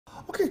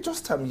Okay,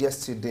 just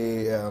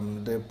yesterday,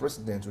 the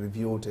president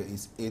revealed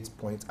his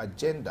 8-point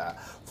agenda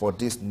for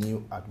this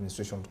new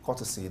administration,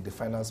 courtesy the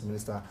finance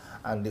minister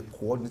and the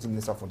coordinating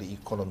minister for the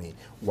economy,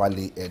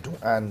 Wale Edu.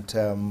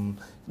 And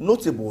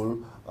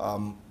notable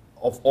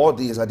of all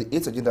these are the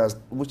 8 agendas,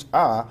 which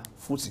are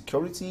food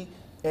security,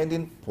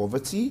 ending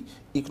poverty,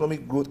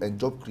 economic growth and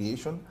job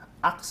creation,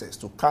 access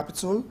to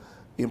capital,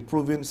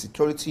 improving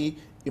security,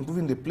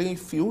 improving the playing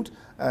field,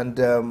 and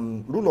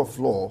rule of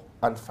law,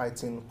 and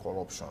fighting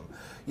corruption.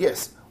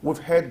 Yes, we've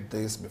heard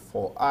this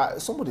before.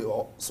 Somebody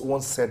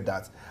once said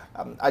that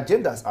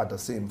agendas are the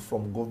same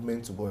from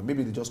government to government.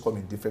 Maybe they just come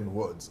in different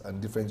words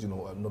and different,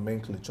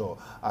 nomenclature,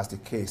 as the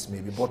case may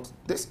be. But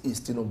this is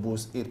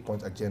Tinubu's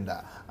 8-point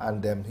agenda,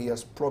 and he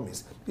has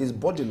promised his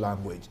body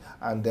language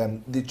and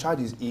the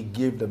charges he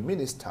gave the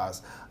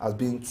ministers as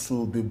being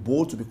to be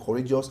bold, to be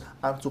courageous,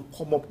 and to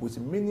come up with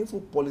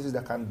meaningful policies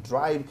that can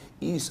drive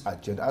his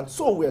agenda. And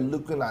so we're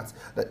looking at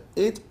the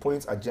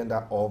 8-point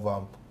agenda of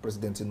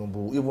President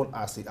Tinubu, even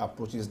as he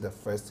approaches the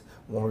first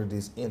 100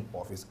 days in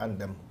office. And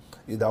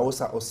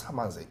Idahosa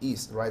Osamanze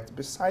is right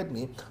beside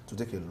me to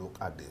take a look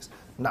at this.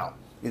 Now,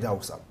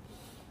 Idahosa,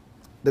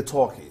 the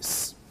talk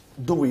is,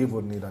 do we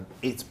even need an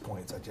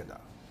 8-point agenda?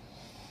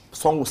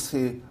 Some will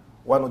say,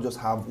 why not just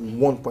have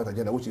 1-point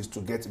agenda, which is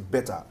to get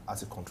better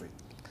as a country?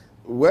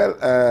 Well,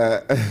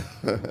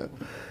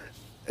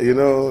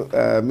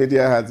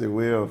 media has a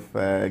way of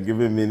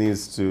giving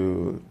meanings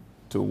to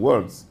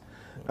words.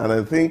 And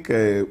I think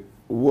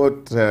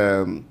what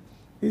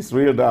is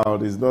reeled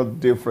out is not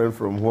different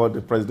from what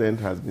the president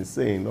has been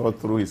saying all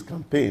through his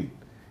campaign,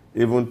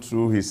 even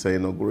through his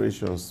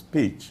inauguration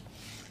speech.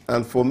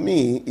 And for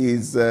me,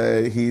 is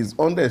his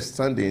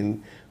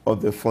understanding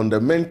of the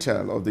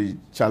fundamental of the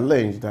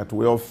challenge that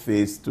we all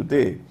face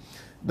today.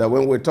 That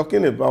when we're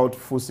talking about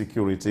food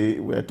security,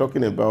 we're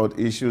talking about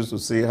issues to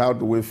say how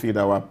do we feed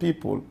our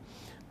people,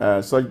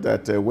 such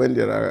that when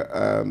there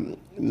are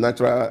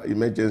natural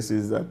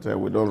emergencies that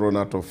we don't run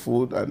out of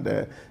food,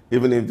 and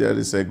even if there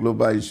is a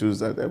global issues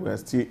that we are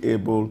still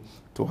able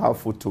to have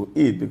food to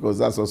eat, because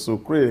that's also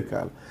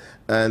critical.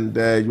 And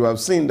you have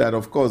seen that,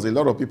 of course, a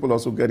lot of people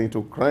also get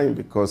into crime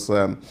because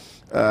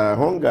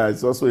hunger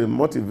is also a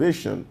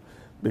motivation,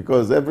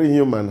 because every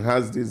human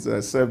has this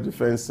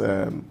self-defense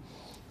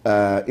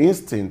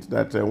instinct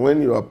that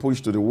when you are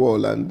pushed to the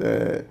wall and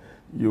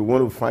you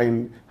want to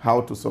find how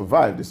to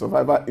survive, the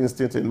survival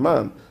instinct in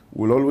man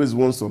will always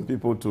want some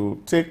people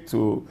to take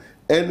to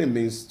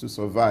enemies to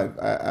survive,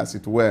 as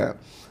it were.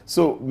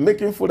 So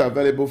making food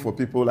available for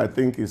people, I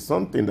think, is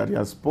something that he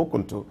has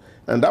spoken to.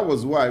 And that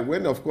was why,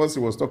 when, of course, he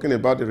was talking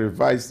about the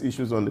revised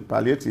issues on the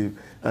palliative,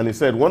 and he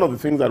said one of the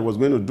things that he was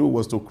going to do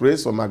was to create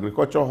some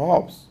agriculture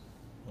hubs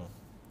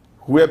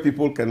where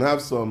people can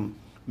have some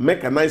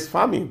mechanized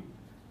farming,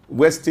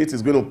 where state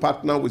is going to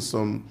partner with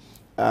some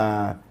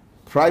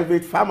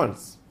private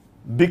farmers,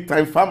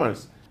 big-time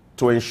farmers,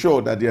 to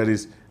ensure that there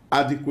is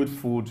adequate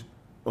food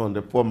on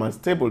the poor man's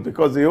table.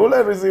 Because the only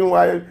reason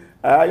why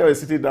Ayo is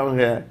sitting down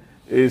here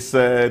is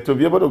to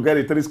be able to get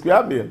a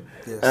 3-square meal.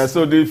 Yes.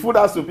 So the food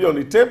has to be on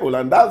the table,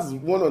 and that's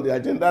one of the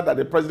agenda that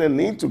the president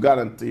needs to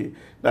guarantee,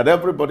 that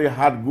everybody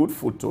had good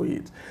food to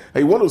eat.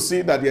 And you want to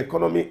see that the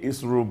economy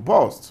is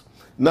robust.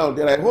 Now,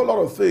 there are a whole lot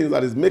of things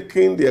that is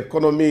making the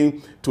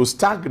economy to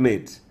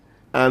stagnate,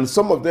 and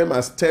some of them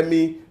are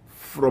stemming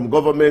from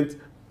government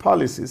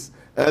policies,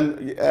 and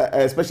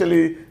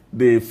especially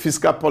the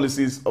fiscal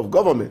policies of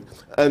government.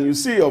 And you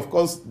see, of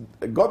course,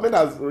 the government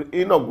has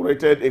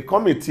inaugurated a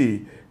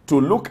committee to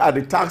look at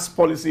the tax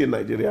policy in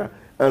Nigeria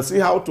and see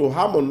how to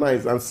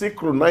harmonize and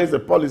synchronize the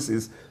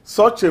policies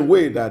such a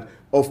way that,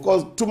 of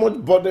course, too much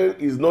burden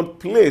is not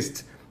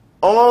placed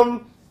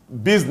on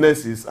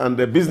businesses, and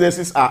the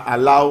businesses are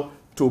allowed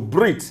to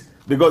breathe.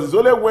 Because it's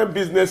only when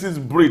businesses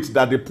breathe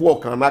that the poor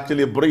can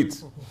actually breathe.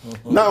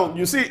 Now,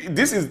 you see,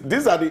 these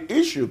are the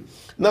issues.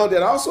 Now,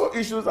 there are also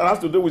issues that have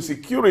to do with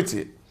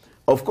security,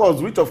 of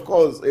course, which, of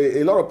course,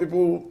 a lot of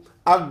people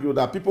argue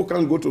that people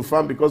can't go to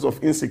farm because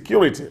of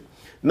insecurity.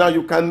 Now,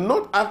 you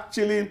cannot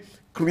actually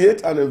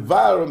create an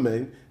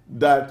environment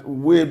that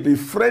will be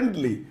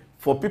friendly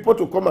for people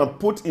to come and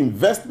put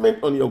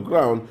investment on your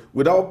ground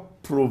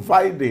without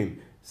providing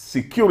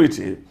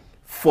security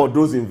for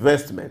those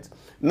investments.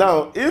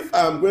 Now, if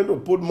I'm going to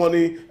put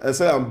money and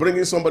say I'm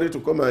bringing somebody to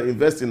come and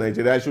invest in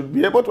Nigeria, I should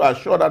be able to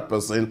assure that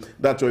person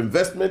that your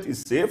investment is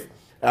safe.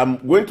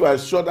 I'm going to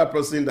assure that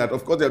person that,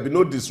 of course, there will be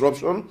no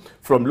disruption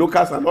from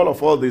locals and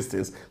all these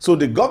things. So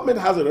the government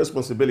has a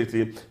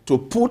responsibility to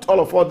put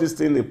all these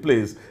things in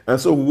place. And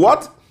so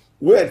what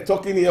we're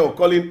talking here, or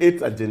calling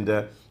 8th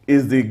agenda,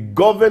 is the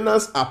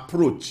governance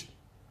approach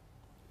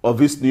of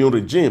this new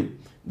regime.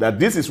 That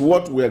this is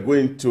what we're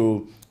going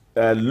to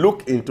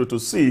look into to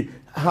see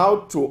how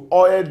to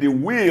oil the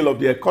wheel of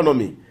the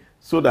economy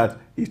so that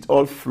it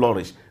all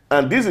flourish.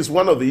 And this is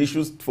one of the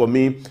issues for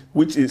me,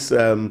 which is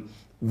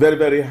very,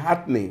 very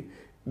heartening.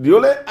 The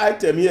only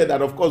item here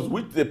that, of course,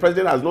 which the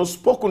president has not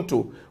spoken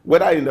to,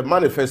 whether in the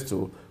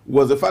manifesto,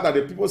 was the fact that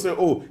the people say,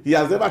 oh, he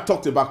has never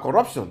talked about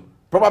corruption.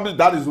 Probably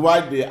that is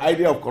why the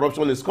idea of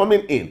corruption is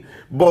coming in.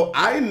 But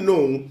I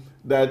know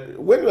that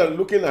when we are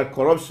looking at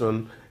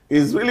corruption,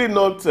 it's really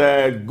not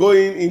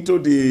going into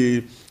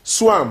the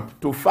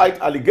swamp to fight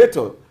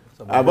alligator.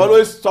 I've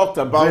always talked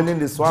about draining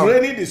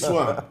the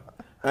swamp.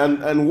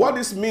 And what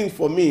this means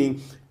for me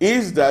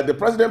is that the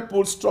president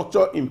put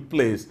structure in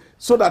place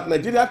so that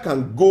Nigeria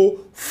can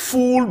go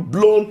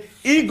full-blown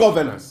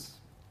e-governance.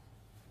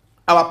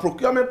 Our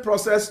procurement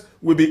process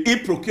will be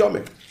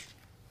e-procurement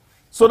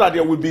so that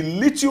there will be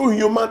little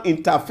human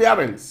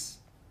interference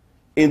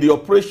in the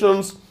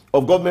operations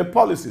of government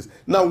policies.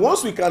 Now,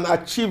 once we can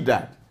achieve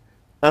that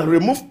and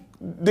remove,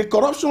 the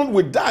corruption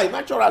will die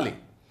naturally.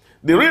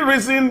 The real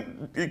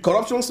reason the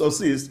corruption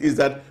succeeds is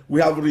that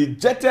we have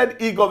rejected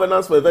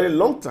e-governance for a very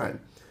long time.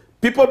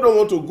 People don't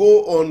want to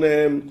go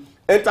on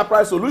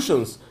enterprise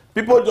solutions.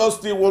 People just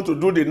still want to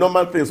do the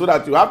normal thing so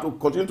that you have to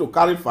continue to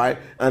clarify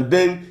and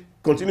then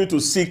continue to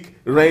seek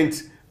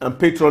rent and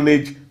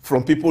patronage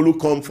from people who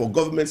come for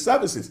government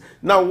services.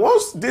 Now,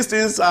 once these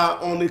things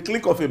are on a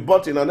click of a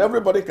button and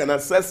everybody can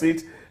access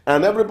it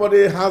and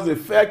everybody has a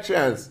fair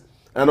chance,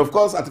 and of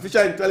course,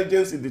 artificial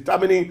intelligence is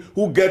determining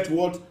who gets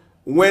what,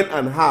 when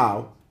and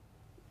how,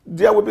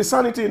 there will be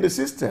sanity in the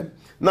system.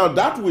 Now,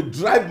 that will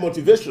drive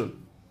motivation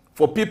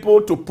for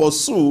people to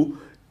pursue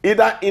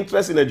either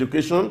interest in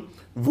education,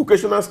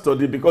 vocational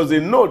study, because they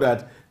know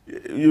that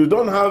you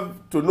don't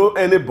have to know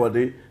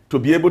anybody to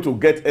be able to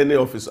get any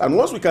office. And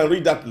once we can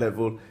reach that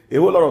level, a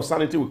whole lot of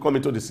sanity will come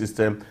into the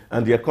system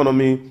and the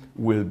economy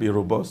will be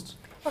robust.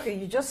 Okay,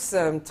 you just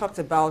talked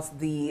about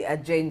the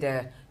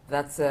agenda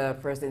that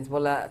President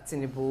Bola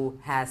Tinubu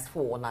has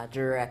for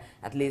Nigeria,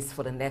 at least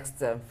for the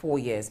next 4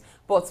 years.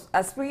 But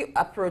as we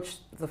approach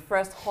the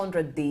first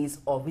 100 days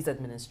of his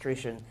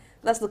administration,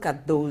 let's look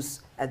at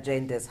those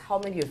agendas. How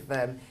many of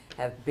them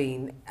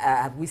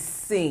have we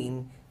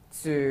seen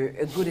to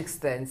a good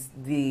extent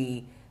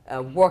the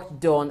work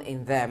done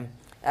in them?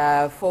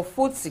 For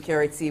food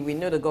security, we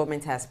know the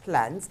government has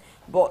plans,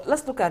 but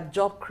let's look at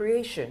job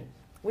creation,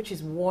 which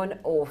is one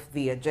of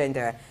the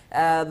agenda.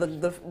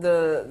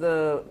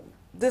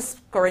 This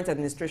current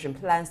administration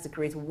plans to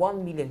create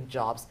 1 million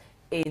jobs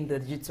in the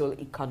digital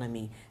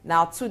economy.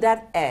 Now, to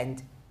that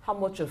end, how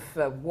much of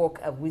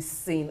work have we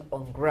seen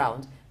on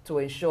ground to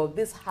ensure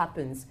this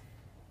happens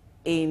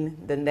in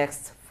the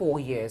next 4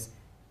 years?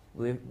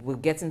 We're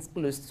getting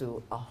close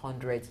to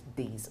 100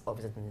 days of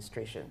his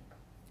administration.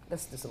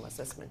 Let's do some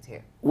assessment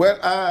here. Well,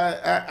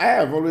 I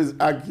have always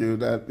argued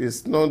that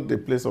it's not the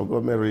place of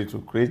government really to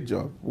create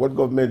jobs. What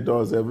government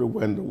does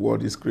everywhere in the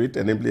world is create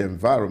an enabling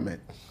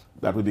environment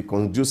that will be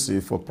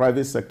conducive for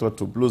private sector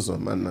to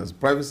blossom. And as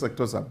private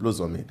sectors are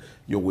blossoming,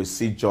 you will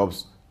see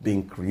jobs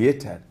being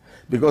created.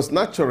 Because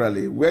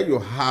naturally, where you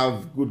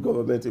have good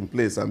government in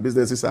place and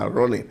businesses are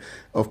running,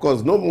 of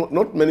course,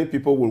 not many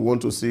people will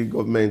want to see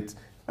government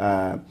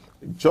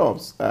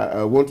jobs,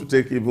 want to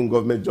take even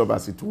government job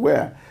as it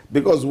were.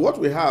 Because what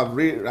we have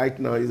right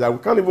now is that we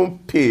can't even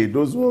pay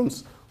those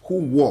ones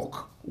who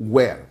work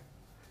well.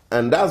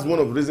 And that's one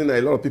of the reasons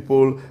a lot of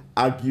people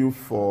argue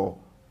for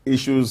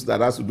issues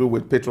that has to do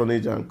with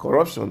patronage and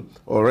corruption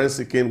or rent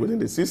seeking within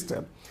the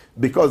system,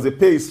 because the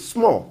pay is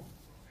small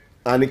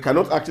and it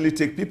cannot actually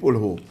take people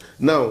home.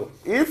 Now,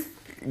 if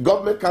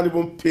government can't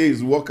even pay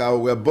its worker,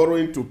 we're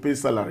borrowing to pay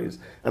salaries,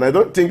 and I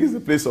don't think it's the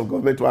place of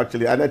government to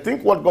actually, and I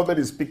think what government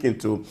is speaking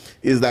to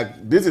is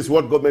that this is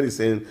what government is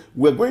saying,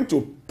 we're going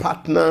to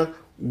partner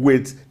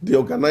with the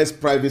organized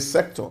private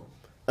sector,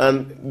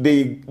 and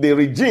the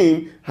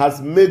regime has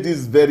made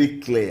this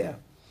very clear.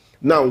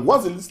 Now,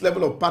 what's this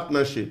level of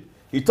partnership?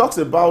 He talks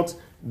about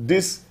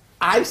this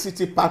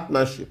ICT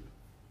partnership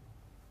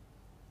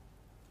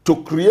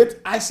to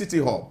create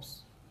ICT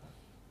hubs,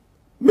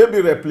 maybe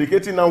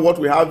replicating now what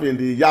we have in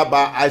the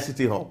Yaba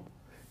ICT hub,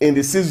 in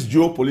the 6th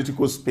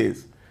geopolitical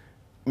space.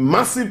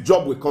 Massive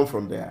job will come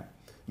from there.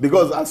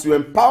 Because as you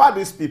empower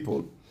these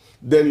people,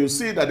 then you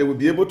see that they will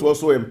be able to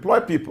also employ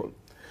people.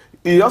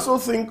 You also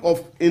think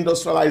of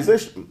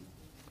industrialization.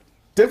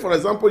 Take, for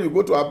example, you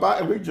go to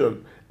Aba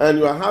region, and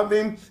you are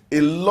having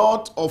a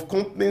lot of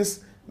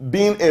companies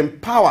being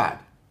empowered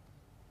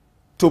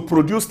to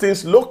produce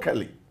things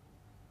locally.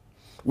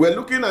 We're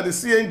looking at the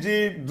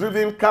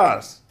CNG-driven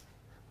cars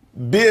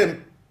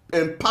being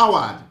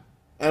empowered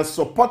and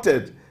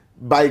supported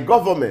by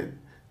government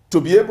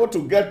to be able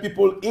to get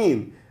people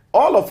in.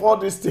 All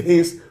these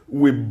things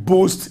will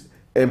boost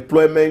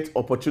employment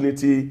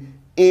opportunity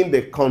in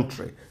the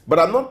country. But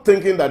I'm not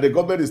thinking that the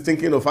government is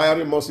thinking of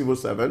hiring more civil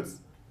servants,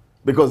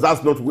 because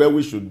that's not where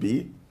we should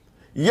be.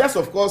 Yes,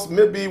 of course,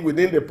 maybe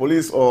within the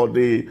police or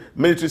the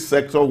military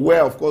sector,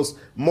 where, of course,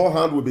 more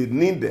hand will be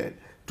needed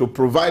to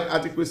provide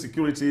adequate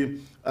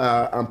security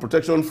and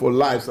protection for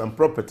lives and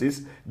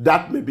properties,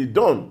 that may be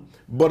done.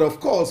 But, of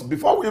course,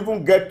 before we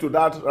even get to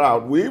that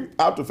route, we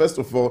have to, first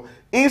of all,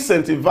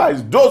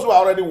 incentivize those who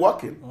are already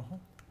working,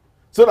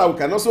 so that we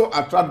can also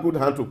attract good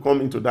hand to come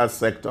into that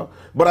sector.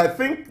 But I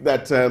think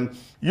that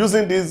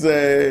using these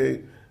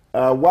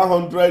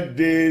 100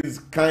 days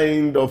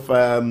kind of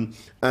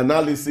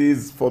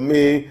analysis for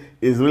me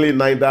is really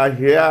neither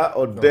here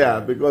or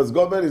there, because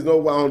government is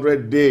not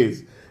 100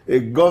 days. A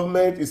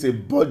government is a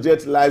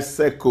budget life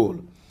cycle.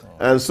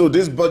 And so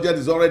this budget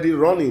is already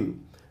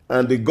running,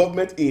 and the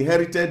government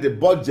inherited the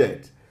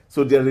budget.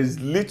 So there is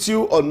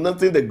little or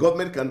nothing the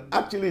government can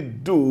actually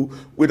do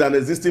with an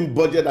existing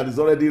budget that is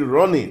already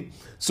running.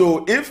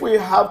 So if we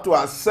have to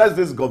assess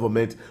this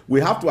government,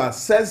 we have to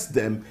assess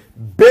them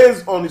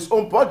based on its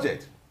own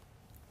budget,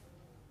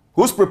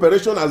 whose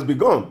preparation has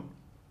begun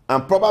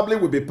and probably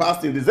will be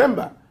passed in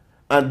December.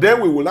 And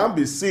then we will now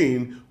be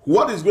seeing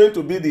what is going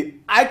to be the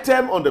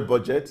item on the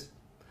budget,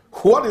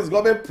 what is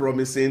government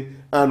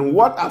promising, and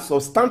what are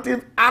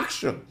substantive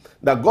action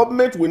that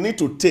government will need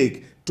to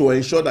take to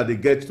ensure that they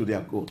get to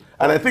their goal.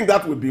 And I think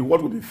that would be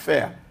what would be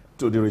fair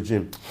to the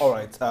regime. All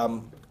right.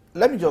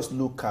 Let me just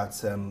look at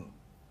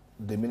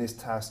the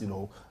minister's,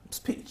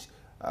 speech.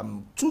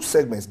 Two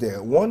segments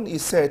there. One, he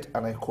said,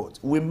 and I quote,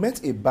 "We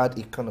met a bad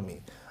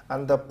economy,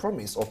 and the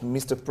promise of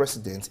Mr.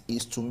 President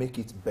is to make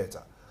it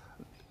better."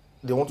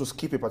 They want to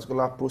skip a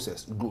particular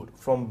process. Good.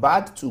 From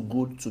bad to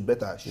good to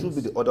better should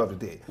be the order of the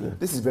day.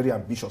 This is very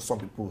ambitious, some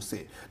people will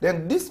say.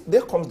 Then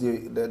there comes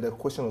the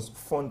question of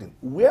funding.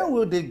 Where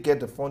will they get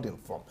the funding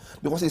from?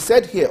 Because he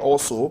said here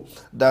also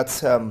that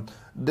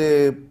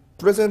the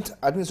present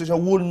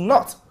administration will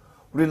not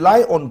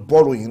rely on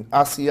borrowing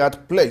as he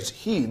had pledged.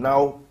 He,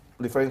 now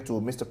referring to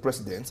Mr.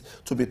 President,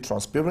 to be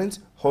transparent,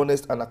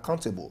 honest, and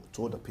accountable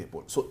to the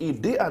people. So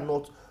if they are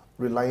not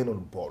relying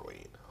on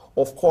borrowing,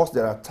 of course,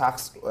 there are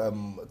tax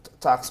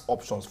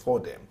options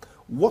for them.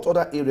 What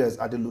other areas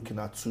are they looking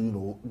at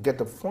to, get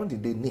the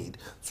funding they need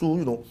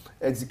to,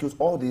 execute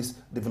all these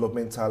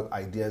developmental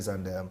ideas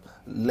and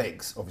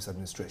legs of his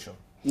administration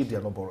if they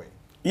are not borrowing?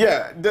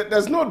 Yeah,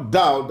 there's no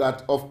doubt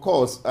that, of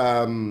course,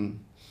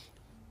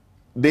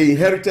 they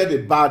inherited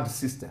a bad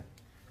system.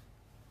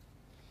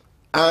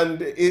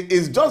 And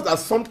it's just that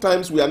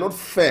sometimes we are not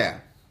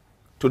fair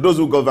to those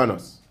who govern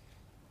us.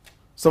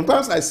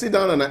 Sometimes I sit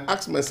down and I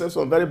ask myself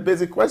some very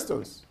basic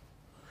questions.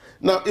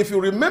 Now, if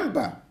you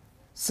remember,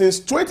 since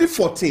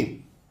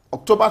 2014,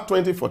 October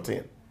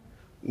 2014,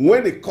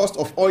 when the cost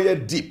of oil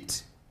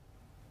dipped,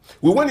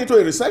 we went into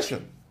a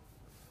recession.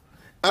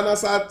 And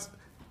as at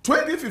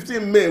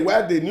 2015 May,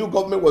 where the new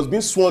government was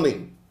being sworn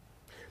in,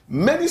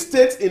 many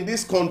states in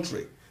this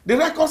country, the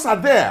records are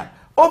there.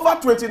 Over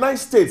 29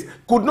 states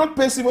could not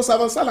pay civil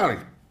servant salary.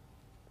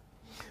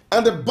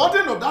 And the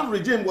burden of that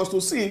regime was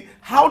to see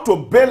how to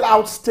bail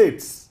out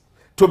states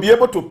to be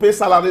able to pay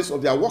salaries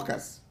of their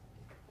workers.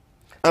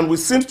 And we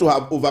seem to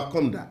have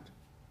overcome that.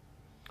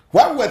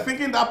 While we were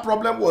thinking that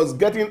problem was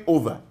getting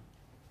over,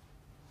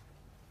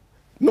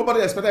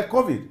 nobody expected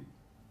COVID.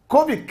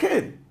 COVID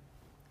came.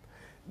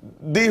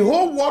 The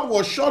whole world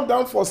was shut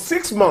down for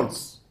 6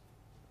 months.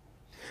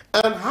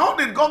 And how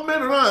did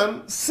government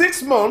run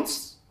 6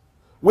 months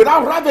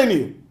without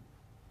revenue?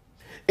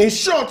 In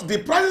short, the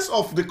price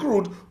of the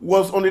crude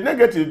was on the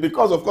negative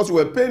because, of course,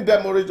 we were paying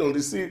demurrage on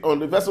the sea, on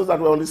the vessels that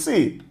were on the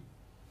sea.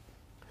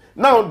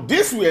 Now,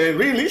 these were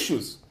real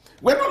issues.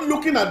 We're not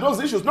looking at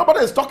those issues. Nobody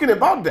is talking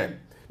about them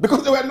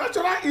because they were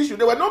natural issues.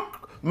 They were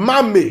not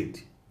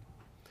man-made.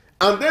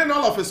 And then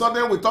all of a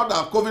sudden, we thought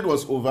that COVID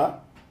was over.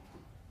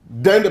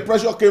 Then the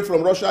pressure came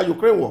from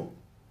Russia-Ukraine war,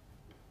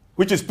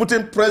 which is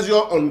putting pressure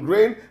on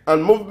grain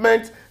and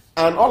movement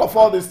and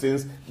all these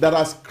things that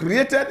has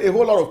created a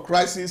whole lot of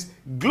crisis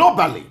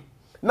globally.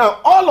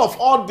 Now,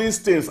 all these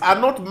things are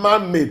not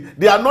man-made.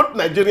 They are not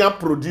Nigerian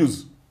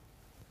produced.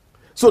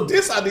 So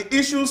these are the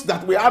issues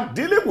that we are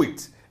dealing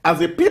with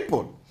as a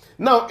people.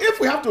 Now, if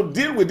we have to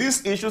deal with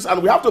these issues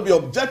and we have to be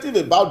objective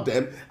about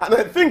them, and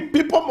I think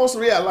people must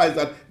realize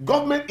that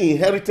government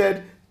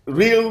inherited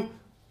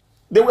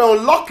they were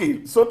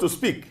unlucky, so to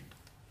speak.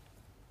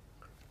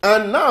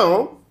 And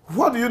now,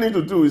 what do you need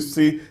to do is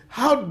see,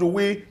 how do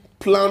we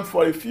plan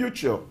for a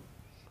future?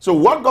 So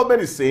what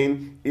government is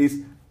saying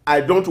is, I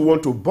don't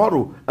want to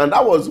borrow. And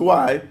that was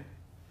why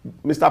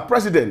Mr.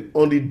 President,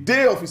 on the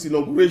day of his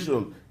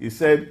inauguration, he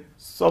said,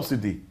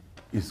 subsidy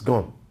is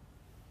gone.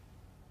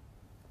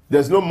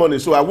 There's no money,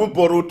 so I won't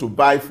borrow to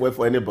buy fuel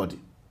for anybody.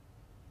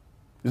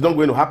 It's not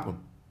going to happen.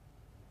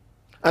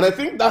 And I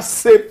think that's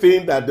the same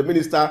thing that the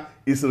minister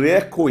is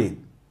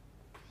re-echoing.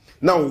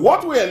 Now,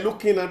 what we are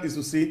looking at is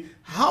to see,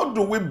 how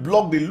do we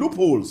block the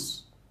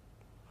loopholes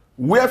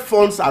where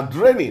funds are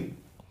draining?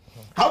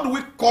 How do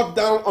we cut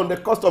down on the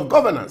cost of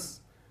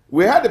governance?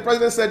 We heard the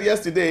president said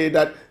yesterday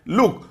that,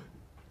 look,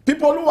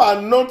 people who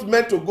are not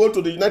meant to go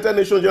to the United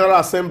Nations General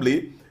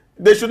Assembly,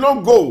 they should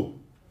not go.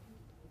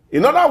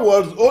 In other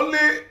words, only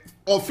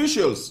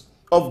officials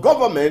of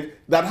government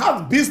that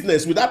have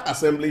business with that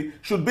assembly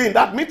should be in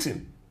that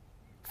meeting.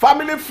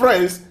 Family,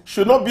 friends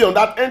should not be on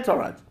that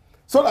entourage,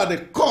 so that the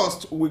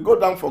cost will go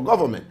down for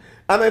government.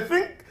 And I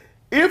think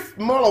if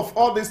more of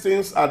all these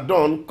things are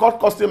done,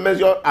 cost-cutting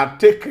measures are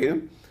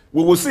taken,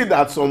 we will see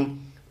that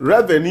some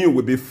revenue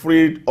will be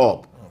freed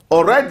up.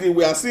 Already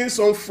we are seeing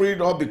some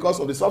freed up because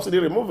of the subsidy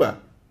removal.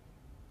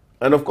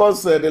 And of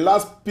course, the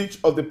last speech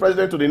of the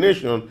president to the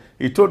nation,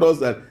 he told us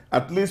that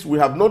at least we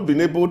have not been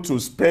able to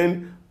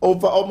spend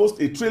over almost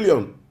 $1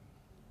 trillion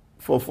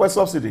for fuel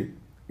subsidy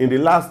in the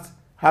last,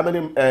 how many,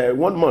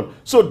 1 month.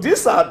 So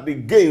these are the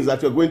gains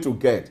that you're going to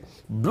get.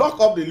 Block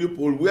up the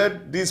loophole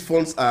where these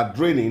funds are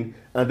draining,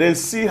 and then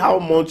see how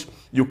much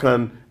you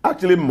can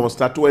actually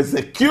muster to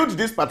execute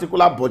this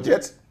particular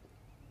budget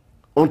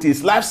until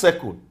its life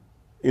cycle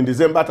in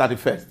December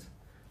 31st.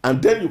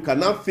 And then you can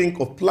now think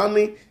of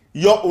planning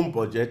your own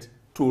budget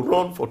to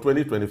run for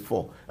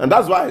 2024. And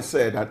that's why I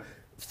said that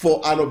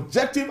for an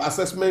objective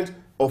assessment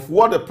of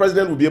what the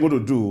president will be able to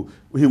do,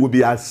 he will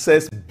be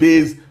assessed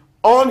based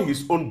on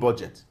his own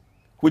budget,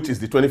 which is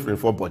the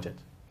 2024 budget,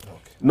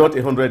 not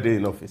 100 days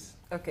in office.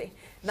 Okay.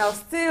 Now,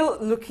 still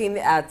looking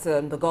at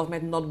the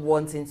government not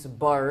wanting to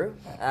borrow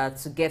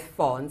to get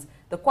funds,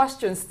 the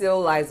question still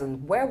lies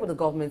on where would the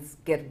government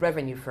get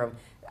revenue from?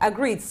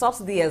 Agreed,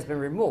 subsidy has been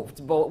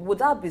removed, but would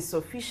that be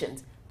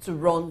sufficient to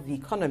run the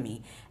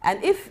economy?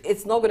 And if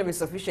it's not going to be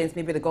sufficient,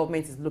 maybe the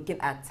government is looking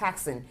at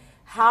taxing.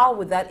 How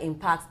would that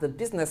impact the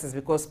businesses?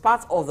 Because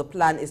part of the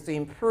plan is to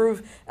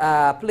improve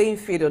playing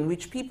field on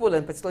which people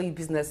and particularly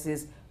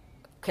businesses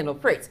can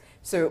operate.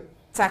 So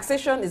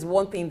taxation is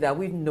one thing that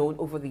we've known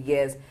over the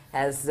years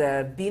has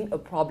been a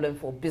problem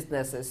for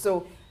businesses.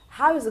 So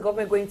how is the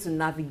government going to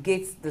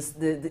navigate this,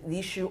 the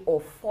issue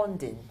of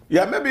funding?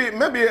 Yeah,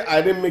 maybe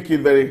I didn't make it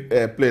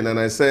very plain, and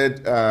I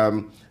said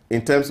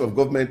in terms of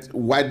government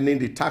widening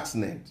the tax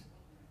net.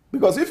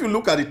 Because if you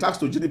look at the tax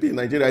to GDP in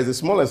Nigeria, it's the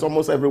smallest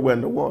almost everywhere in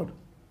the world.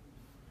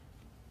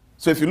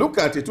 So if you look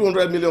at the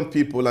 200 million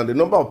people and the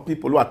number of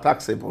people who are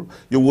taxable,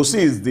 you will see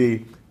is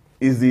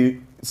the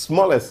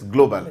smallest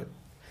globally.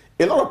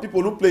 A lot of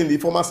people who play in the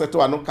informal sector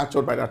are not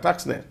captured by their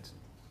tax net.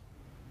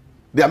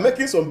 They are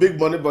making some big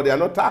money, but they are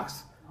not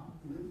taxed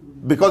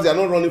because they are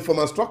not running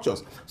formal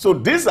structures. So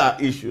these are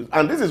issues,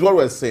 and this is what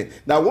we're saying,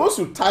 that once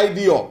you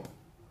tidy up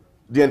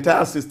the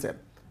entire system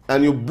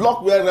and you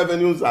block where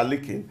revenues are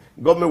leaking,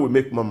 government will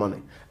make more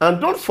money.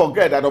 And don't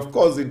forget that, of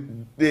course,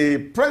 the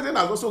president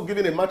has also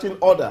given a marching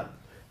order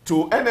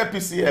to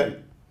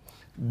NNPCL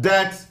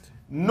that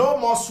no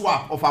more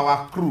swap of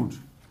our crude.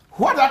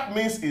 What that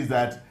means is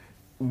that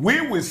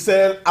we will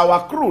sell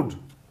our crude,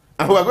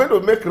 and we're going to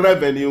make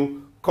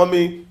revenue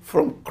coming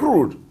from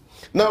crude.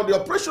 Now, the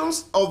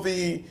operations of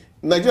the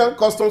Nigerian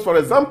customs, for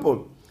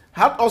example,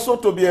 had also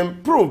to be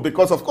improved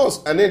because, of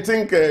course, and I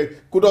think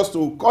kudos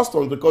to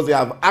customs because they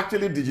have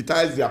actually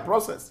digitized their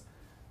process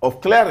of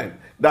clearing.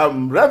 The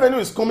revenue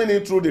is coming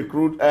in through the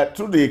crude,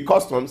 through the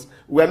customs.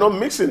 We are not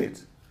mixing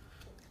it.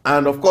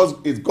 And of course,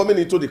 it's coming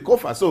into the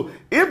COFA. So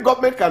if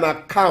government can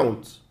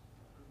account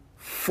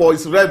for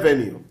its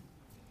revenue,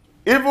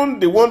 even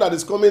the one that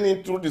is coming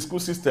in through the school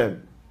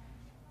system,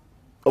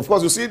 of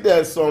course, you see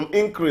there's some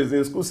increase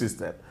in school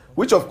system,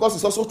 which of course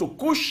is also to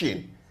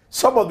cushion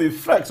some of the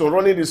effects on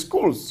running the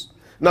schools.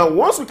 Now,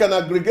 once we can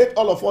aggregate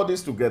all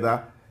this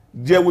together,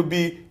 there will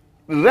be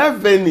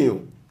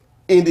revenue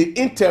in the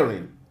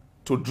interim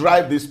to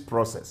drive this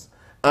process.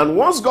 And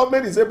once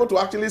government is able to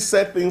actually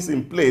set things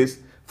in place,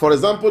 for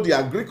example, the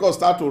agriculture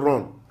start to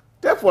run.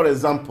 Take, for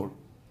example,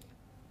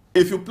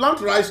 if you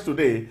plant rice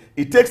today,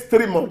 it takes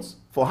 3 months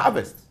for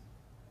harvest.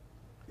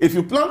 If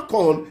you plant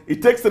corn,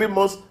 it takes 3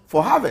 months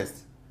for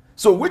harvest.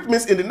 So which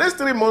means in the next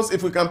 3 months,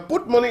 if we can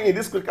put money in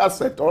these critical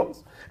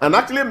sectors and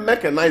actually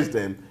mechanize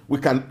them, we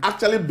can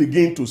actually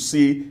begin to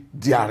see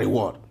their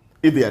reward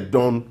if they are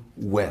done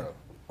well.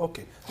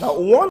 Okay. Now,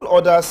 one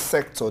other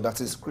sector that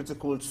is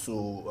critical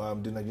to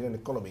the Nigerian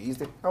economy is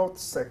the health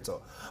sector.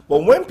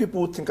 But when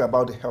people think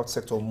about the health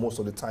sector, most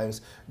of the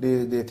times,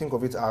 they think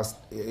of it as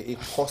a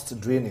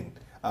cost-draining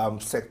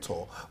sector.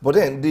 But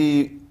then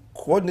the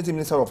Coordinating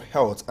Minister of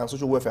Health and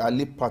Social Welfare,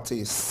 Ali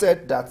Pate,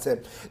 said that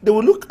they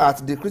will look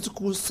at the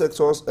critical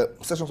sectors,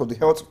 sections of the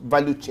health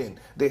value chain,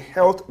 the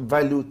health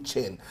value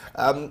chain.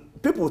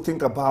 People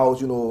think about,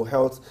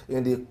 health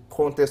in the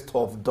context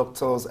of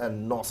doctors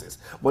and nurses.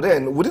 But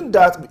then within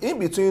that, in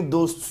between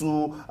those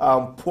two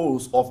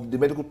poles of the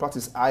medical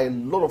practice are a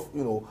lot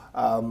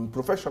of,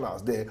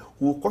 professionals there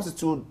who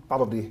constitute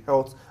part of the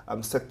health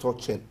sector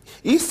chain.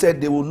 He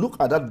said they will look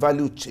at that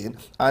value chain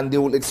and they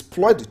will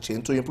exploit the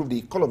chain to improve the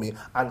economy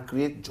and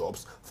create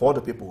jobs for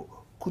the people.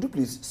 Could you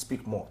please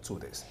speak more to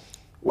this?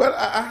 Well,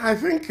 I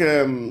think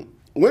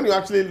when you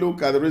actually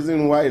look at the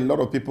reason why a lot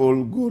of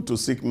people go to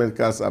seek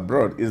medicals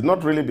abroad, it's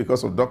not really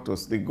because of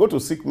doctors. They go to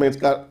seek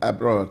medical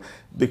abroad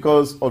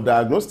because of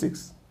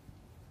diagnostics,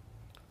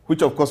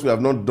 which of course we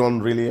have not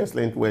done really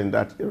excellent well in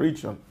that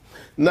region.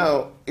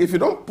 Now, if you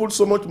don't put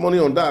so much money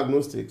on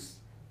diagnostics,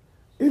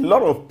 a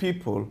lot of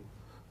people,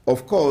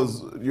 of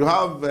course, you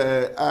have,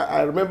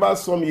 I remember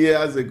some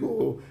years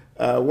ago,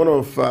 one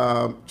of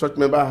church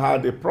members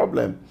had a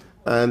problem.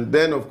 And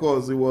then, of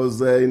course, it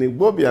was in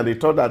Igbobi, and they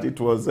thought that it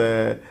was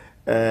a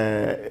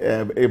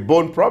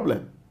bone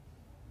problem.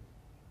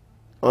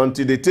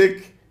 Until they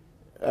take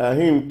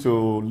him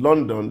to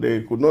London,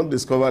 they could not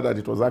discover that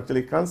it was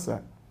actually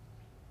cancer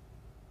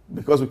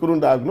because we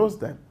couldn't diagnose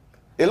them.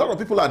 A lot of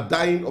people are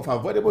dying of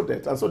avoidable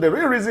death. And so the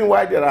real reason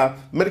why there are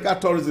medical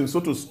tourism, so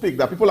to speak,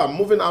 that people are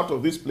moving out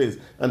of this place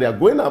and they are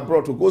going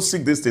abroad to go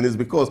seek this thing is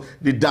because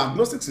the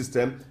diagnostic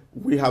system,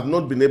 we have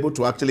not been able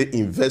to actually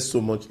invest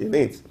so much in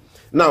it.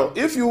 Now,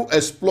 if you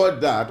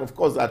exploit that, of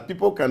course, that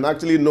people can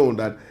actually know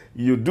that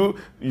you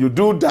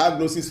do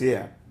diagnosis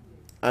here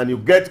and you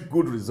get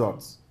good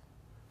results.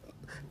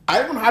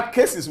 I even had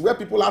cases where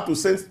people have to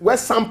send, where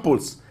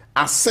samples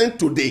are sent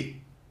today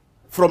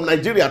from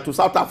Nigeria to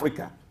South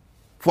Africa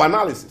for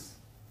analysis.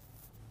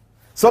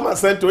 Some are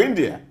sent to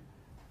India.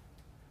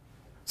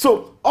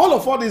 So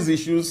all these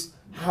issues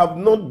have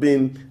not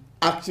been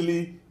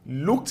actually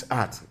looked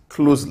at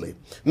closely.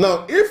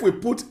 Now, if we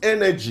put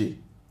energy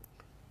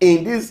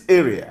in this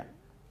area,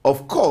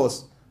 of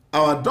course,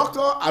 our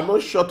doctors are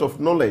not short of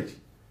knowledge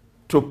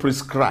to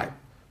prescribe.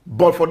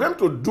 But for them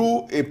to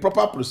do a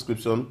proper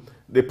prescription,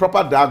 the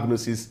proper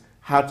diagnosis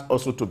had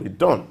also to be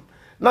done.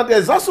 Now,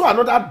 there's also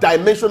another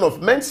dimension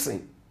of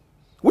medicine,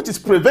 which is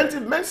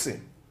preventive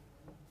medicine.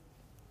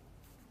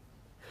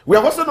 We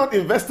have also not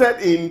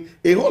invested in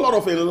a whole lot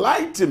of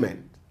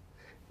enlightenment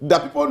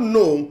that people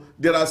know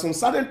there are some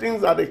certain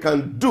things that they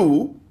can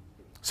do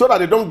so that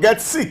they don't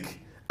get sick,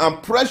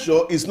 and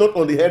pressure is not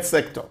on the health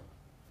sector.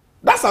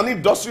 That's an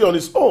industry on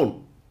its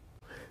own.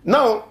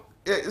 Now,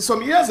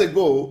 some years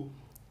ago,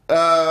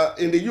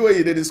 in the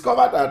UAE, they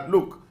discovered that,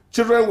 look,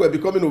 children were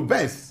becoming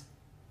obese.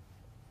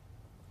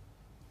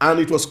 And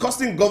it was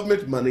costing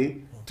government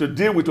money to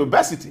deal with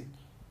obesity.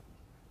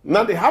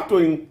 Now they have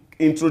to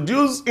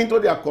introduce into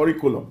their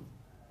curriculum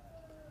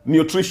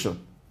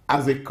nutrition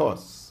as a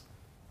course.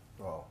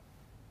 Wow.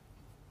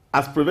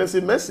 As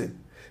preventive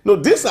medicine. Now,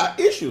 these are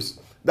issues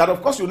that,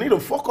 of course, you need to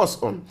focus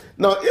on.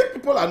 Now, if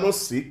people are not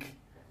sick,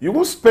 you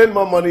won't spend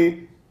more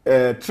money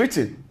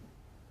treating.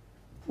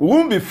 We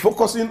won't be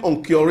focusing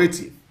on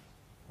curative.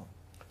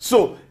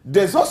 So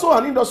there's also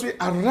an industry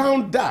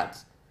around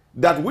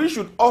that we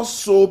should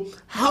also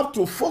have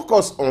to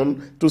focus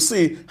on to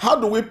see how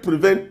do we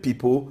prevent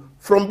people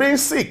from being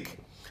sick.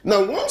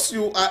 Now, once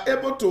you are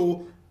able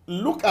to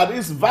look at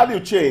these value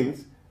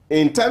chains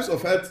in terms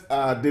of health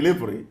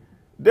delivery,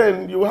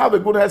 then you will have a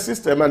good health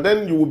system, and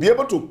then you will be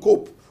able to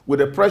cope with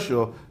the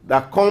pressure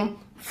that comes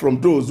from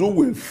those who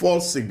will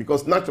fall sick,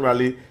 because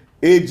naturally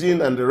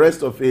aging and the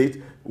rest of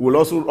it will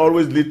also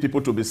always lead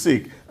people to be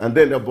sick, and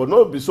then there will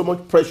not be so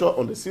much pressure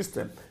on the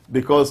system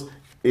because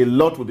a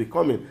lot will be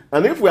coming.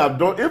 And if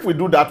we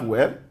do that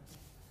well,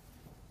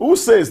 who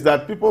says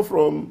that people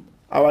from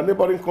our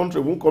neighboring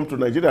country won't come to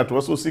Nigeria to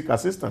also seek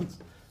assistance,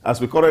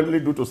 as we currently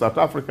do to South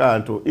Africa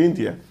and to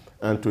India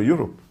and to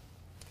Europe?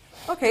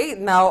 Okay,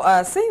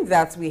 now saying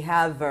that we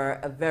have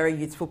a very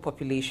youthful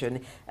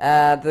population,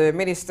 the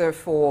Minister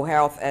for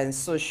Health and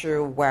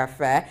Social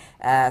Welfare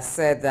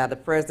said that the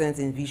President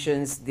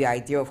envisions the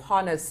idea of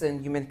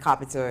harnessing human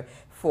capital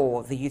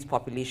for the youth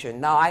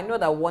population. Now, I know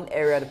that one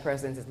area the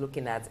President is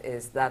looking at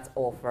is that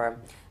of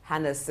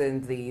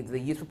harnessing the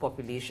youthful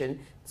population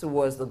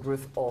towards the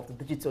growth of the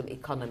digital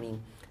economy.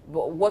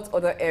 But what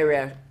other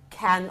area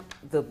can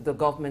the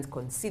government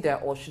consider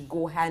or should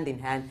go hand in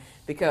hand?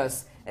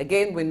 Because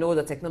again, we know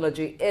that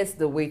technology is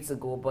the way to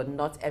go, but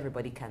not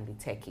everybody can be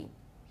techie.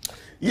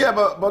 Yeah,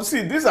 but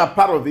see, these are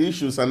part of the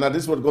issues, and that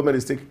is what government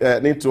is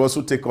need to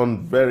also take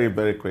on very,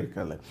 very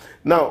critically.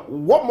 Now,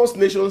 what most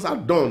nations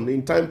have done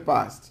in time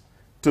past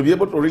to be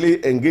able to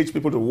really engage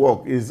people to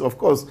work is, of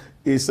course,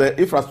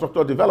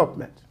 infrastructure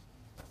development.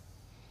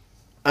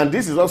 And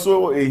this is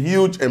also a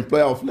huge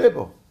employer of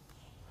labor.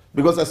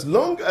 Because as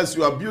long as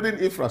you are building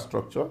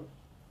infrastructure,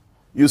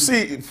 you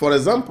see, for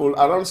example,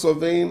 around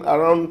surveying,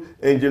 around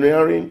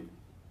engineering,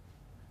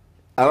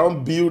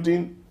 around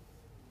building,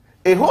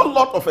 a whole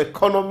lot of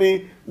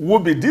economy will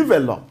be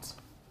developed.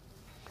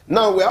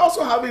 Now, we're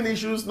also having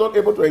issues not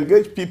able to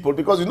engage people,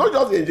 because it's not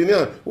just the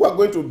engineers who are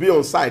going to be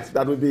on site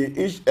that will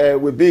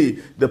be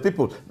the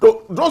people.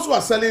 Those who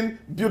are selling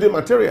building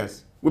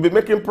materials will be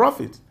making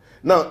profit.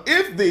 Now,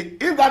 if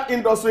that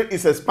industry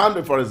is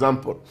expanded, for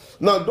example,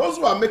 now those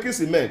who are making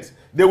cement,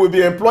 they will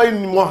be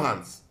employing more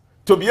hands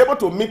to be able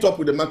to meet up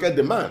with the market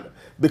demand,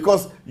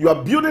 because you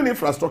are building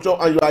infrastructure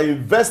and you are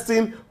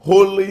investing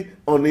wholly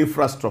on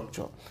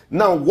infrastructure.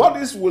 Now, what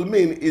this will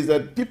mean is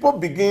that people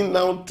begin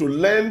now to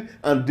learn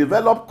and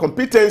develop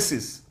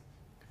competencies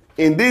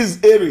in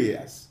these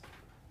areas.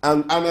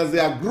 And as they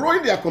are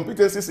growing their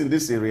competencies in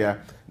this area,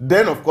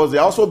 then, of course, they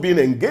are also being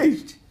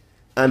engaged.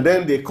 And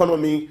then the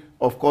economy,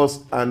 of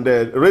course, and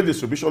the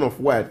redistribution of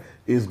wealth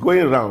is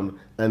going around.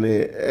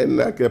 And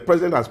like the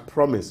president has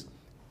promised,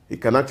 he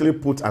can actually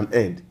put an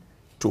end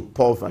to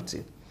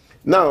poverty.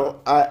 Now,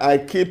 I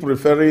keep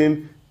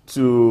referring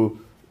to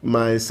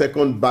my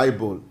second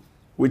Bible,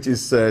 which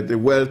is The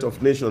Wealth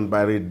of Nations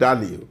by Ray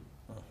Dalio.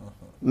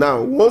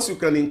 Now, once you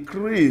can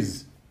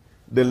increase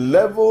the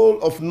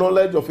level of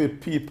knowledge of a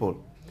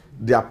people,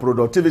 their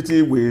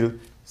productivity will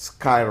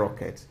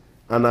skyrocket.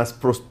 And as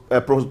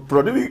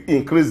productivity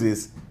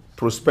increases,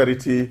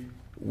 prosperity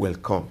will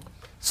come.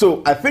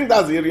 So I think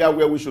that's the area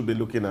where we should be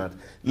looking at.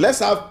 Let's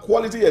have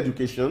quality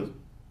education,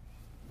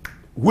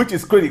 which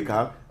is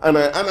critical. And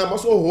I'm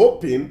also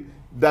hoping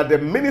that the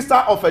Minister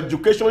of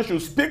Education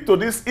should speak to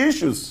these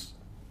issues.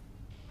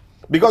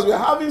 Because we're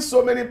having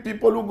so many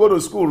people who go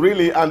to school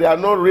really and they are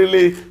not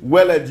really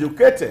well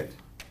educated.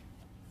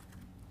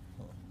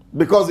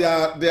 Because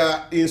they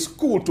are in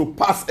school to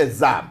pass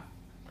exam.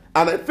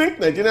 And I think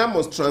Nigeria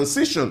must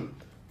transition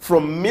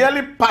from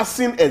merely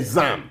passing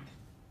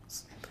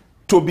exams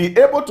to be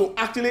able to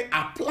actually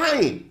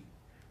apply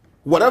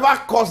whatever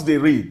course they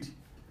read,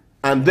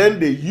 and then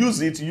they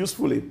use it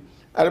usefully.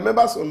 I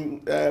remember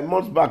some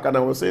months back, and I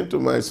was saying to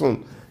my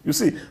son, you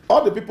see,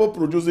 all the people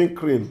producing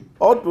cream,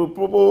 all the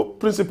people,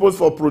 principles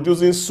for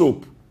producing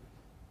soap,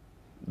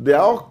 they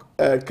are all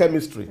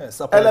chemistry,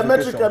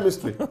 elementary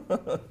chemistry.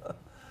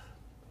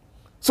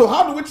 So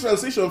how do we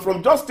transition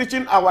from just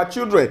teaching our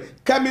children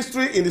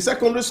chemistry in the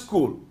secondary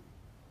school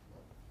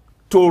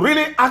to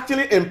really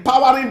actually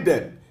empowering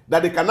them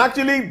that they can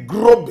actually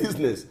grow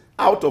business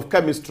out of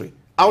chemistry,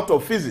 out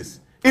of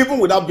physics, even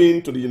without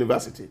being to the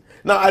university?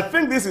 Now, I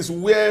think this is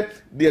where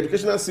the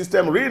educational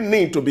system really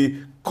needs to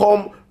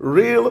become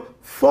real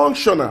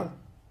functional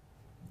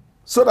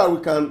so that we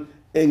can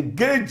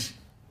engage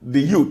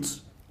the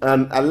youth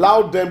and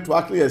allow them to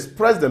actually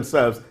express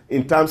themselves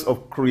in terms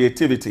of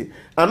creativity.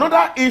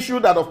 Another issue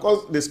that, of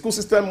course, the school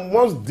system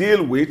must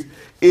deal with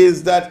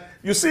is that,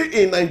 you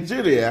see, in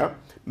Nigeria,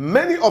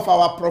 many of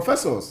our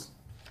professors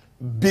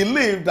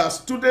believe that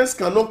students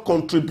cannot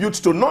contribute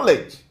to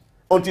knowledge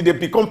until they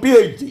become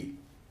PhD.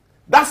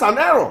 That's an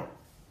error.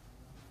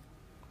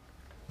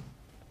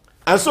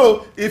 And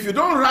so, if you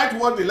don't write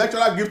what the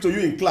lecturer gives to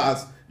you in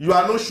class, you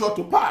are not sure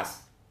to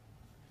pass.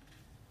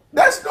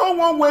 There's no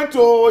one way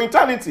to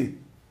eternity.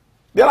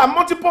 There are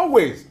multiple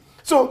ways.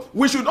 So,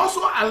 we should also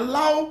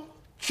allow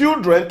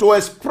children to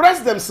express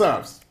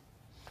themselves,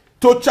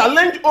 to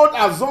challenge old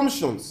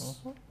assumptions.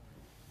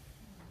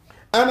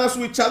 And as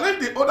we challenge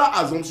the other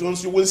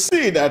assumptions, you will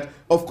see that,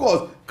 of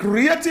course,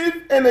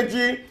 creative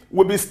energy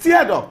will be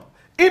stirred up.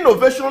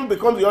 Innovation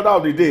becomes the order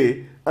of the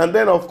day, and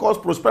then, of course,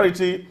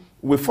 prosperity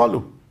will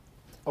follow.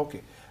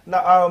 Okay.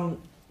 Now,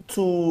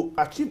 to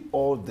achieve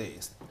all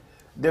this,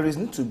 there is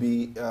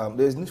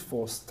need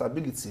for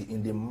stability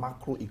in the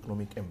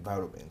macroeconomic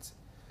environment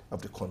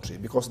of the country,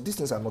 because these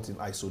things are not in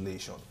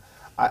isolation.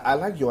 I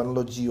like your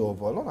analogy of,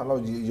 not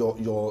analogy,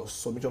 your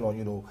submission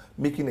on,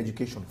 making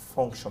education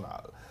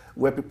functional,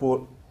 where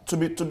people, to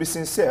be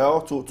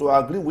sincere, to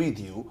agree with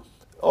you,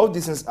 all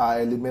these things are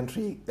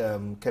elementary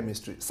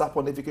chemistry,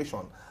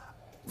 saponification.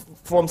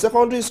 From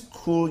secondary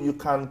school, you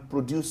can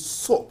produce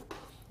soap,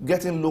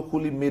 getting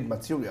locally made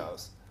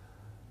materials.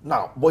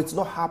 Now, but it's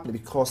not happening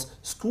because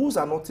schools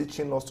are not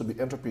teaching us to be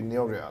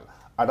entrepreneurial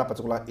at that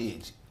particular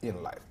age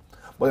in life.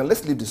 But then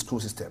let's leave the school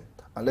system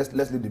and let's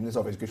leave the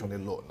Minister of Education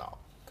alone now.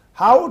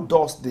 How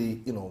does the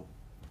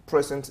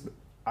present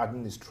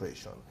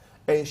administration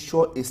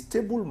ensure a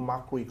stable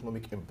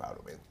macroeconomic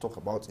environment? Talk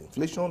about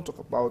inflation, talk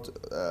about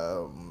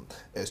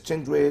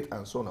exchange rate,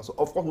 and so on and so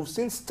on. Of course, we've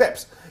seen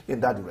steps in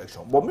that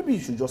direction, but maybe you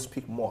should just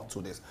speak more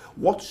to this.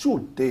 What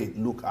should they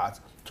look at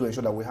to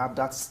ensure that we have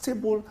that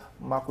stable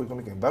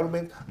macroeconomic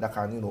environment that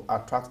can,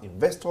 attract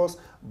investors,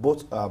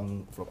 both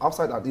from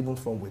outside and even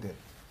from within,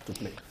 to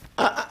play?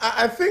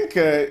 I think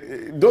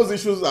those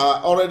issues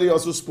are already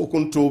also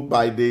spoken to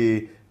by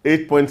the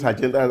 8-point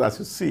agenda, as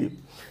you see.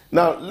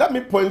 Now, let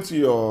me point to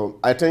your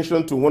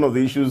attention to one of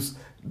the issues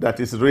that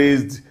is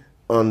raised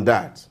on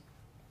that.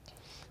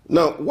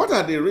 Now, what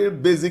are the real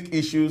basic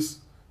issues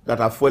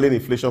that are fueling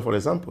inflation, for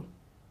example?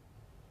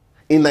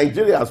 In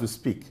Nigeria, as we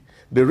speak,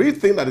 the real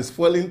thing that is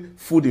fueling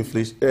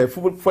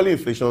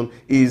inflation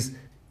is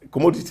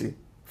commodity,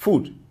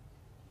 food.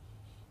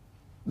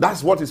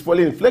 That's what is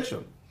fueling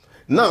inflation.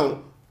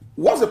 Now,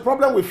 what's the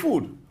problem with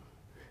food?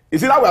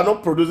 Is it that we are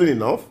not producing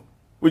enough,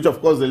 which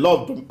of course the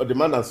law of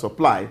demand and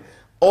supply,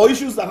 or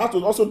issues that have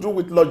to also do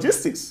with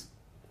logistics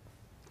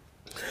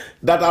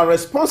that are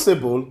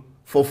responsible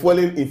for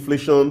fueling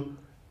inflation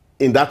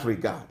in that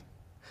regard?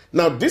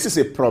 Now, this is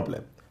a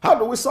problem. How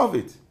do we solve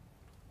it?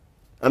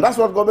 And that's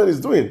what government is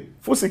doing,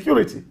 food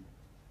security.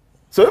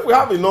 So if we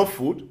have enough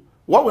food,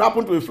 what will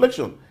happen to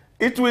inflation?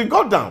 It will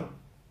go down.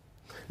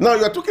 Now,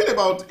 you're talking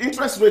about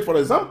interest rate, for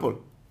example.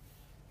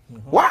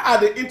 Why are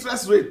the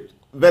interest rates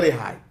very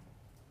high?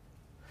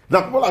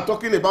 Now, people are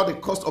talking about the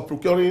cost of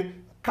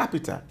procuring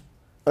capital.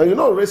 And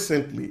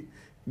recently,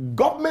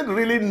 government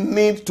really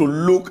needs to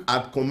look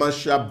at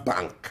commercial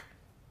bank.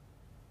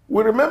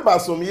 We remember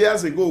some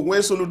years ago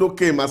when Soludo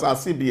came as our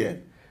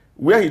CBN,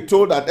 where he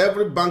told that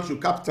every bank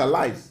should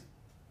capitalize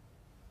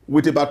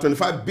with about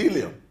 25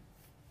 billion.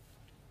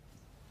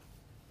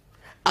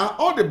 Are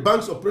all the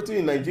banks operating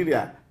in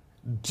Nigeria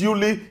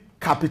duly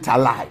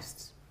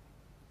capitalized?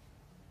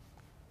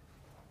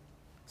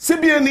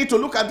 CBN need to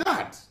look at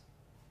that.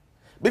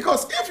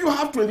 Because if you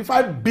have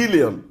 25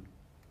 billion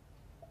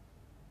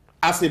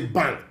as a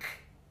bank,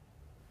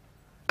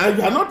 and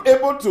you are not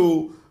able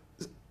to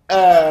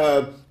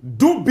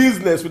do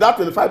business without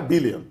 25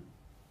 billion,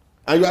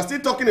 and you are still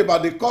talking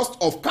about the cost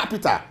of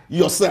capital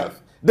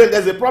yourself, then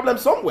there's a problem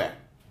somewhere.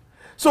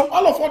 So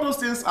all those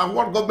things are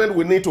what government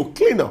will need to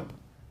clean up.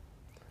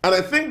 And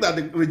I think that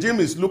the regime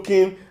is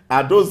looking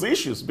at those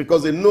issues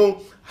because they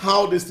know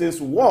how these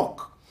things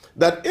work.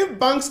 That if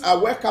banks are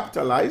well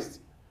capitalized,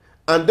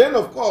 and then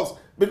of course,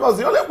 because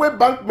the only way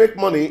banks make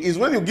money is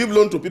when you give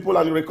loan to people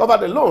and you recover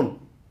the loan.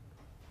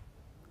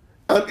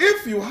 And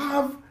if you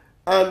have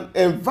an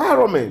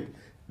environment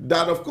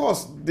that of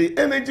course the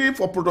energy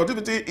for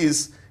productivity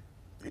is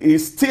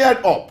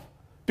steered up,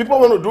 people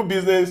want to do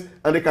business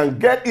and they can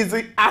get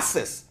easy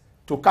access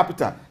to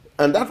capital.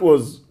 And that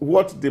was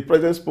what the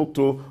president spoke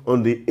to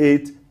on the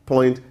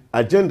 8-point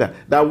agenda.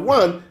 That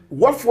one,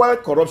 what fuel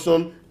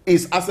corruption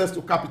is access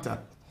to capital.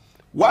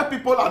 Why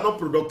people are not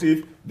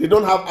productive, they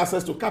don't have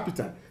access to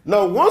capital.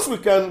 Now, once we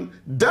can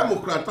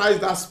democratize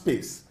that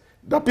space,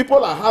 that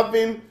people are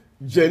having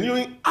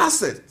genuine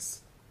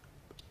access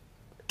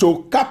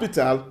to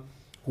capital,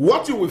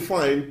 what you will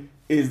find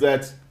is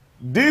that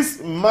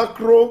these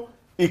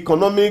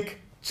macroeconomic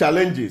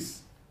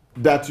challenges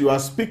that you are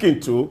speaking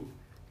to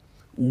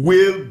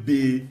will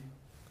be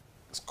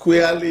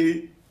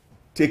squarely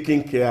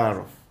taken care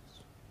of.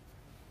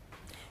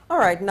 All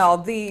right. Now,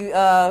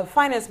 the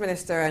finance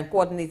minister and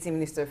coordinating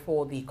minister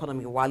for the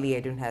economy, Wale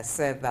Edun, has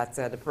said that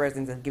the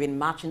president has given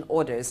marching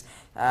orders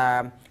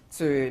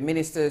to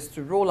ministers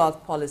to roll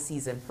out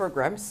policies and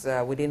programs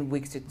within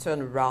weeks to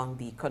turn around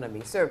the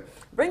economy. So,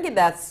 bringing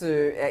that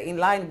to in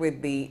line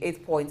with the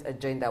 8-point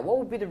agenda, what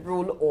would be the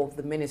role of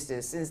the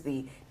ministers since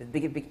they've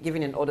been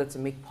given an order to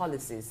make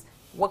policies?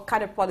 What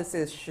kind of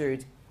policies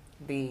should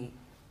they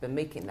be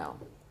making now?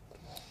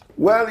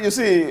 Well, you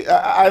see,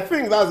 I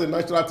think that's a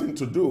natural thing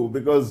to do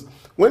because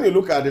when you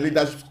look at the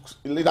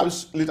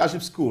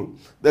leadership school,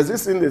 there's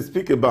this thing they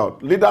speak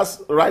about,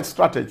 leaders' right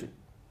strategy.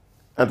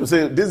 And to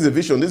say, this is the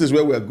vision, this is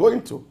where we're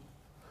going to.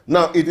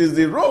 Now, it is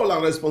the role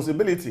and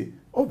responsibility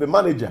of the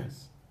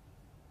managers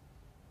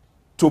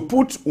to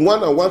put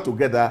one and one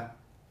together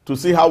to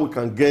see how we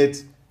can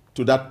get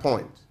to that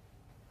point.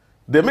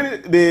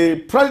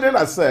 The president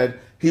has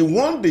said he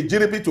wants the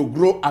GDP to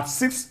grow at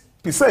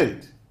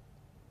 6%.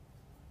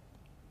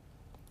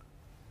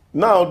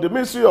 Now, the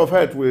Ministry of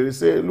Health will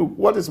say, look,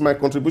 what is my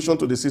contribution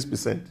to the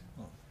 6%?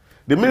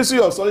 The Ministry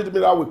of Solid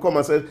Mineral will come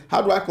and say,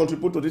 how do I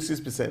contribute to this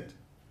 6%?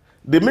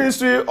 The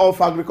Ministry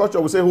of Agriculture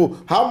will say, oh,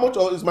 how much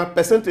is my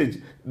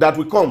percentage that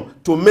will come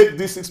to make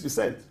this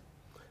 6%?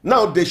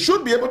 Now, they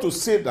should be able to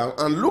sit down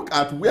and look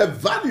at where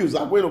values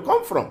are going to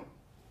come from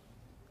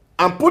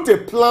and put a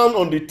plan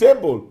on the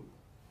table.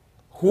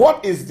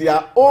 What is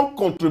their own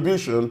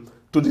contribution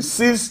to the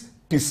 6%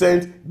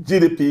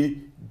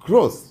 GDP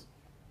growth?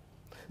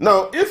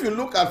 Now, if you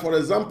look at, for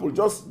example,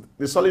 just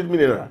the solid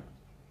mineral,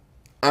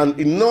 and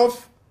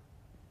enough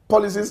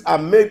policies are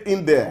made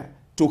in there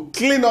to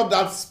clean up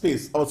that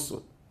space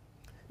also,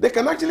 they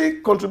can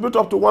actually contribute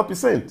up to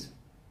 1%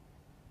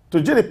 to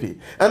GDP.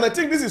 And I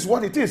think this is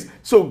what it is.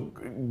 So,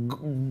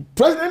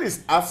 President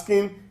is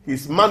asking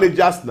his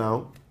managers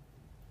now,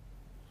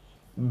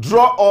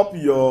 draw up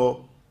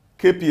your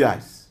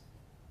KPIs,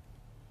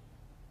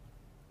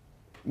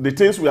 the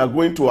things we are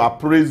going to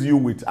appraise you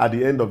with at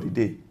the end of the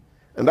day.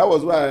 And that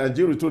was why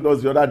Anjiru told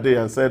us the other day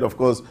and said, of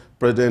course,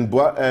 President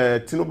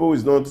Tinubu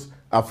is not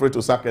afraid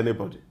to sack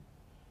anybody.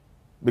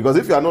 Because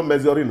if you are not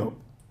measuring up,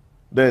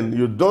 then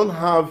you don't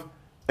have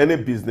any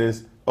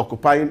business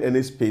occupying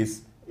any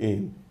space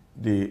in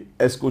the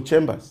ESCO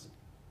chambers.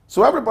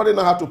 So everybody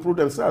now have to prove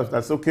themselves.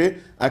 That's okay,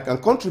 I can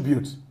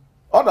contribute.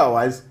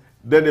 Otherwise,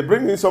 then they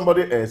bring in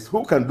somebody else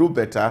who can do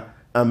better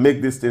and make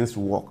these things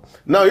work.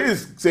 Now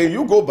he's saying,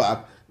 you go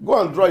back,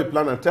 go and draw a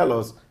plan and tell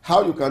us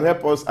how you can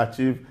help us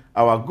achieve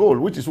our goal,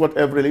 which is what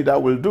every leader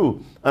will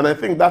do. And I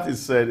think that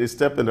is a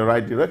step in the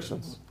right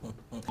directions.